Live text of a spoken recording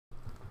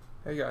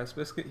Hey guys,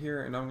 Biscuit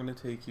here, and I'm going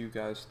to take you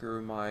guys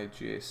through my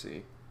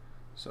GAC.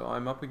 So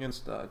I'm up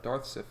against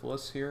Darth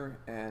Syphilis here,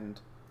 and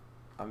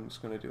I'm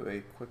just going to do a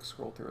quick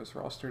scroll through his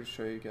roster to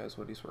show you guys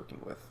what he's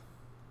working with.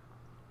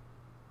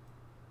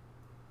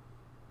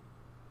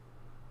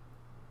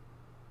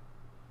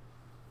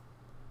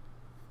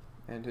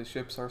 And his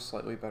ships are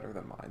slightly better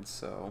than mine,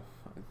 so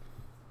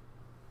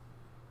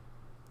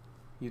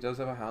he does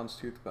have a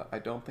Houndstooth, but I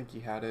don't think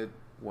he had it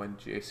when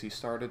GAC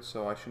started,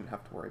 so I shouldn't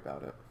have to worry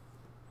about it.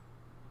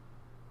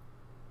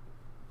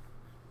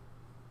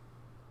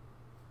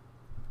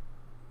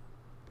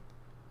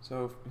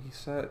 So he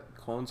set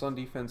clones on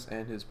defense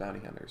and his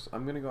bounty hunters.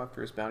 I'm going to go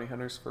after his bounty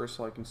hunters first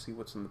so I can see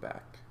what's in the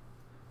back.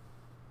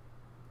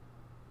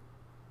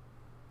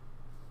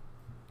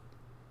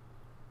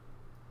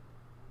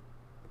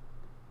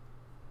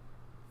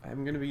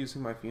 I'm going to be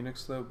using my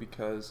Phoenix though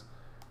because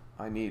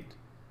I need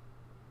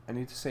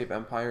to save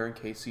Empire in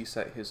case he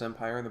set his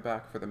Empire in the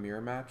back for the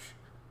mirror match,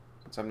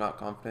 since I'm not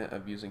confident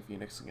of using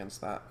Phoenix against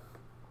that.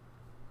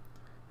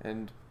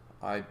 And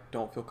I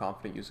don't feel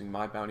confident using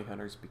my bounty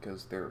hunters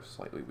because they're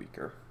slightly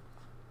weaker.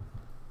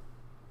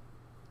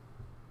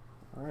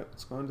 Alright,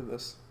 let's go into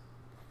this.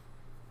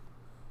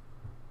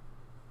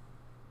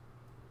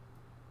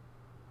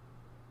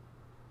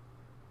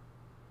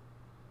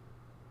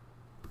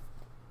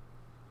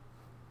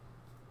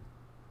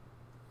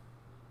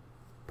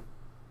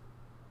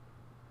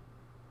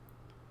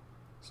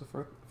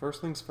 So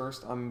first things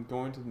first, I'm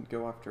going to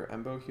go after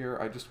Embo here.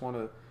 I just want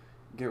to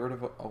get rid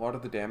of a lot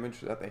of the damage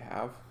that they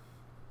have.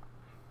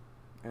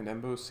 And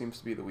Embo seems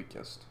to be the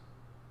weakest.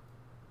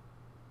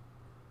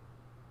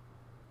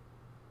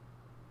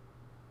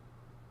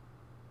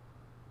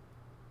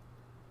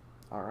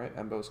 Alright,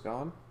 Embo's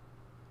gone.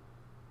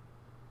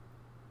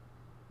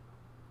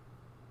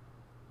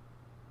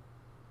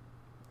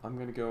 I'm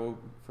going to go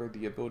for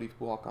the ability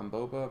block on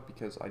Boba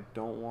because I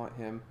don't want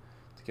him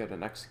to get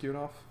an execute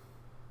off.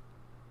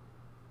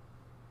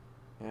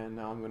 And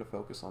now I'm going to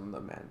focus on the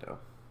Mando,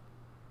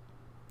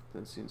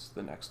 since he's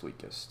the next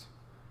weakest.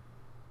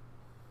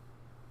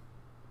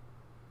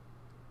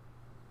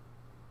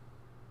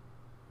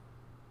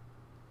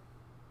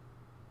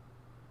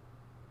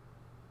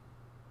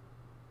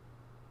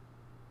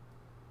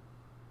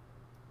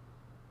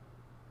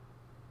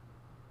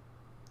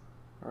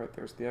 Alright,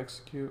 there's the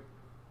execute.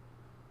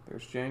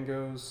 There's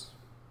Django's,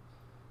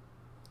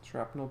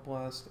 Shrapnel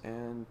Blast,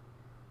 and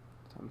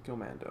time to kill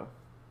Mando.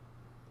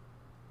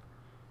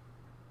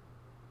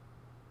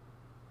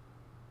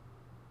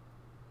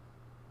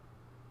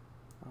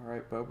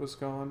 Alright, Boba's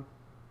gone.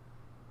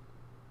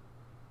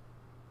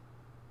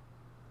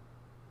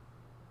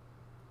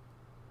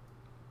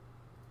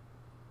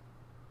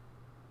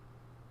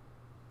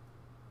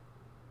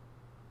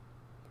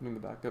 Putting the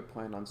backup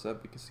plan on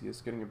Zeb because he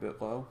is getting a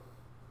bit low.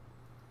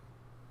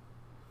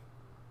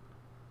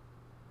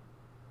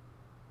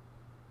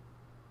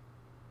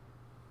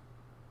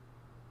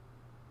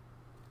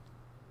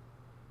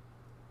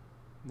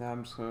 Now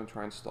I'm just going to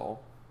try and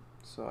stall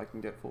so I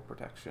can get full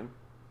protection.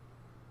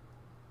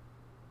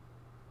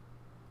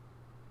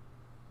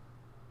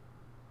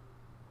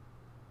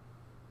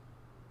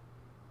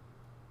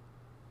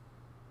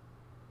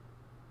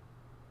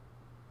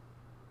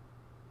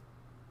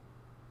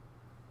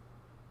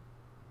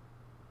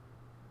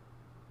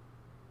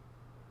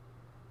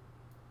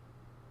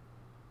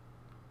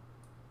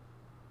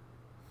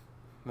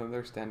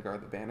 Another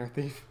Standguard the Banner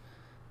Thief.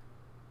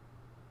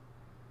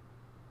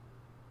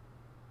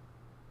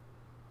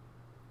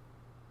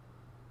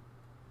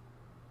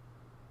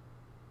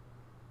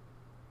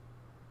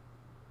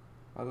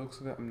 It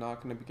looks like I'm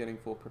not going to be getting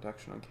full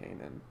protection on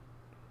Kanan.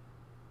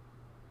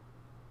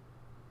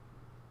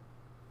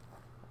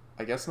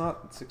 I guess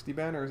not. 60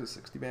 banners is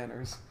 60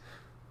 banners.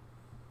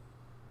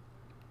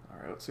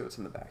 Alright, let's see what's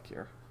in the back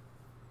here.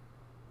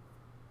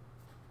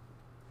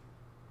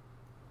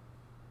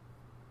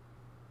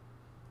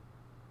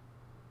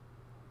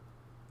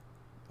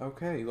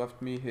 Okay, he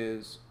left me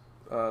his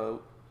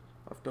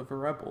leftover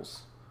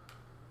rebels.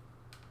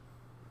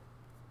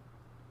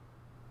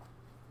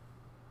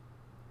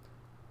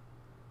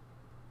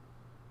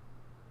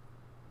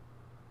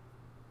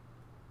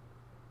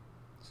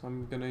 So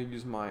I'm going to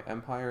use my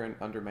Empire and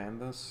underman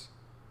this.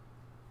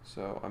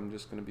 So I'm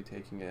just going to be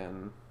taking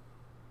in...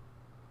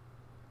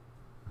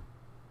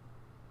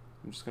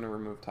 I'm just going to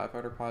remove TIE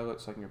Fighter Pilot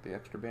so I can get the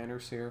extra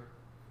banners here.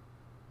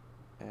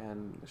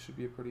 And this should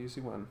be a pretty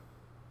easy win.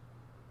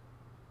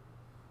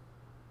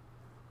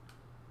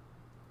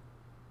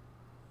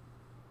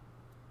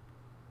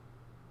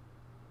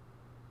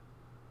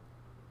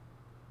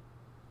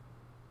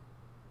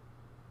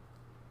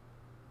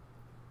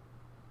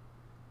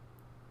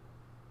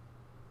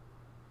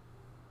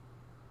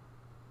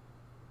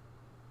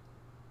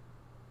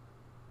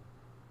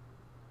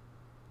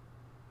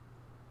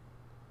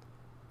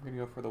 I'm going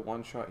to go for the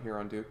one shot here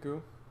on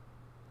Dooku.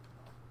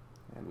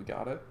 And we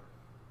got it.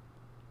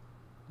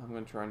 I'm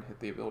going to try and hit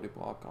the ability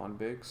block on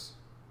Biggs.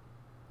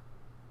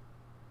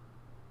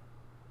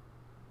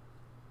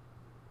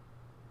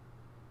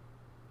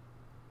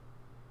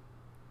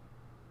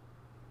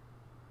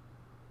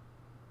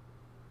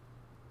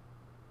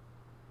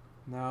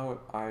 Now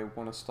I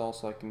want to stall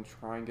so I can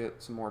try and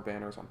get some more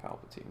banners on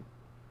Palpatine.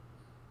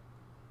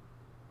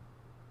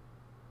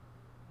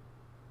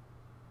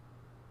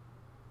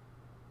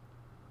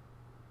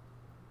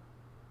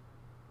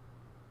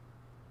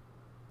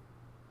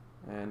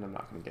 And I'm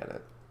not going to get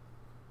it.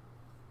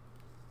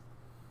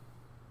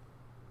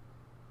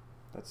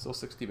 That's still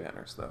 60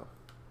 banners, though.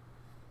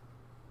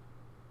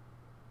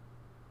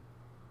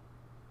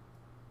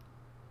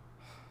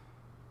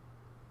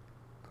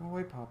 Go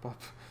away,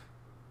 pop-up.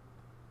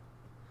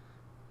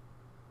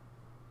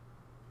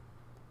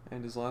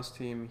 And his last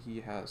team,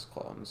 he has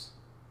clones.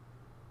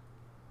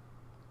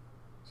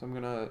 So I'm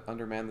going to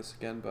underman this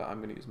again, but I'm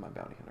going to use my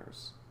bounty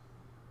hunters.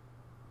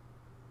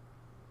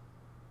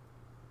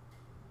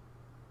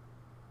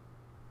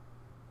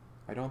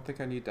 I don't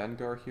think I need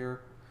Dengar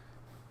here.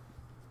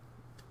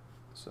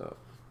 So,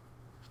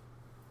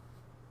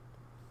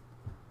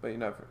 but you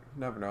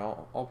never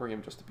know. I'll bring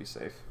him just to be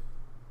safe.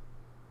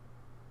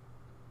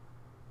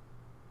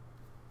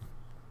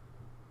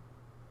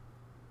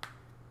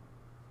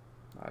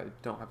 I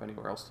don't have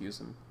anywhere else to use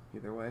him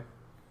either way.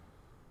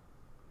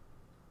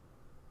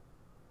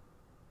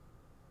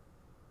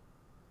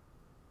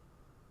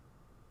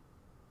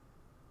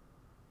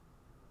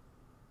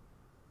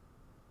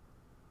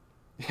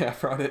 Yeah, I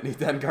probably didn't need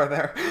Dengar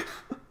there.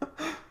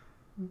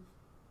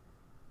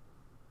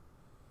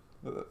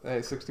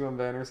 Hey, 61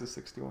 banners is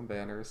 61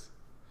 banners.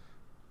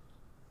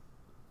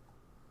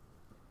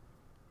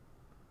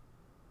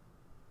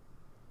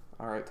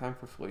 Alright, time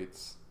for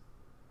fleets.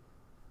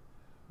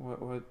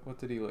 What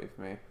did he leave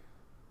me?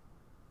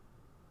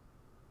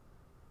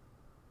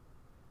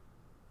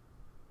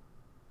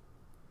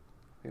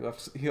 He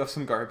left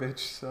some garbage,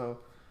 so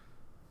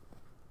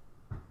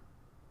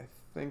I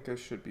think I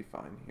should be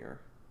fine here.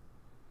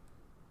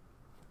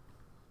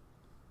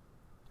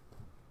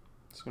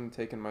 Just going to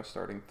take in my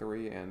starting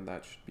 3, and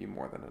that should be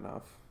more than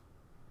enough.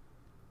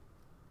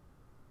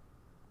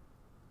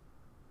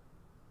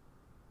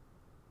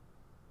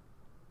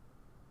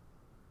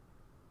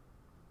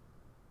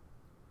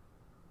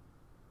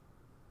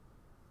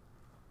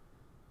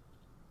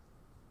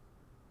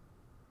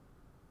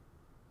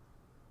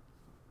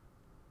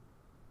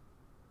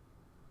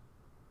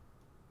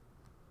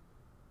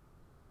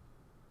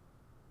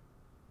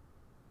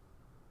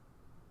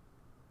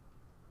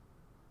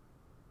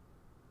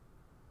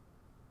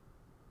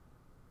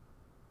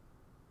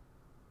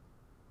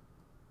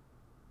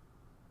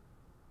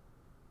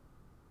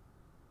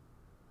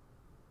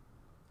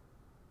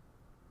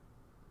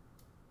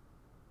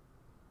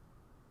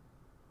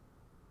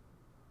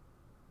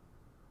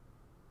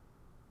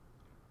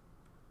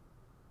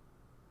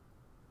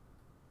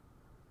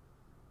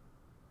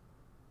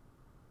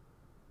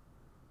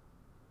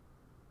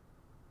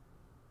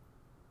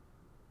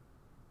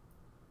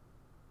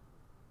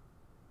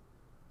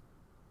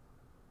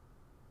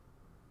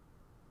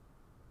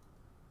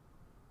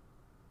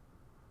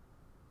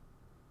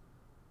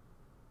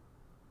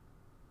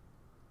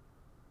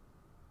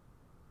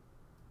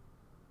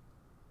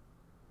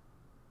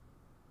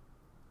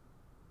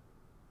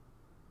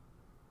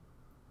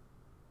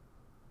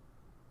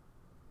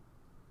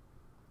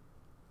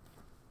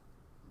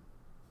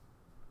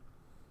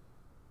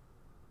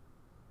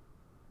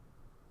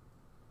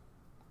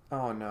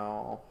 Oh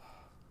no.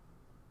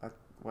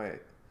 Wait.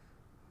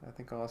 I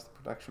think I lost the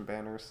protection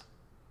banners.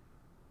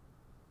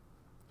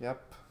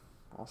 Yep.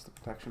 Lost the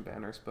protection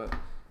banners, but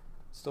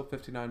still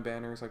 59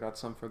 banners. I got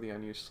some for the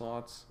unused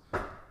slots.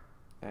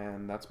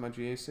 And that's my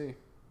GAC.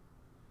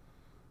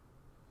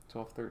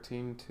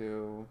 1213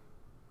 to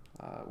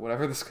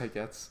whatever this guy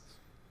gets.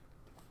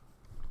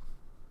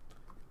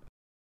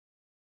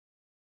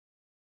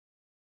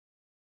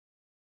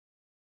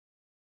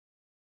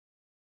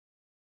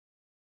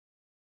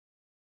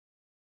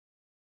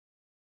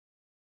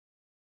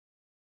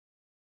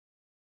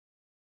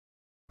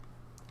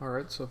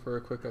 Alright, so for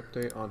a quick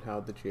update on how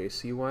the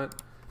GAC went,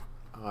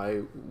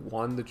 I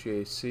won the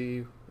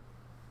GAC,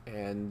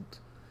 and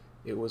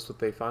it was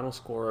with a final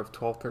score of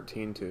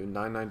 1213 to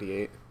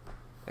 998,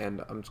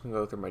 and I'm just going to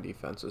go through my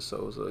defenses. So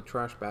it was a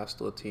Trash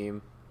Bastila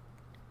team,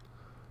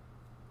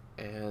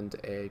 and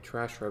a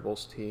Trash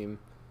Rebels team,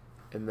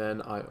 and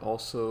then I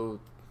also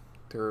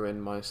threw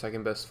in my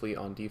second best fleet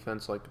on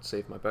defense so I could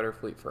save my better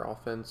fleet for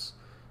offense,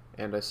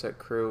 and I set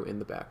Crew in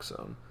the back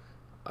zone.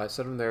 I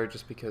set him there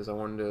just because I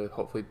wanted to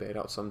hopefully bait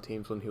out some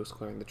teams when he was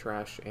clearing the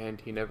trash,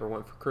 and he never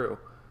went for Crew.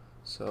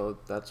 So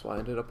that's why I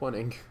ended up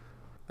winning.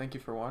 Thank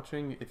you for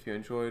watching. If you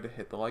enjoyed,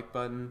 hit the like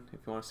button. If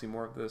you want to see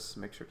more of this,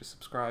 make sure to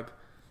subscribe.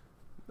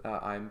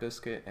 I'm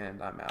Biscuit,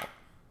 and I'm out.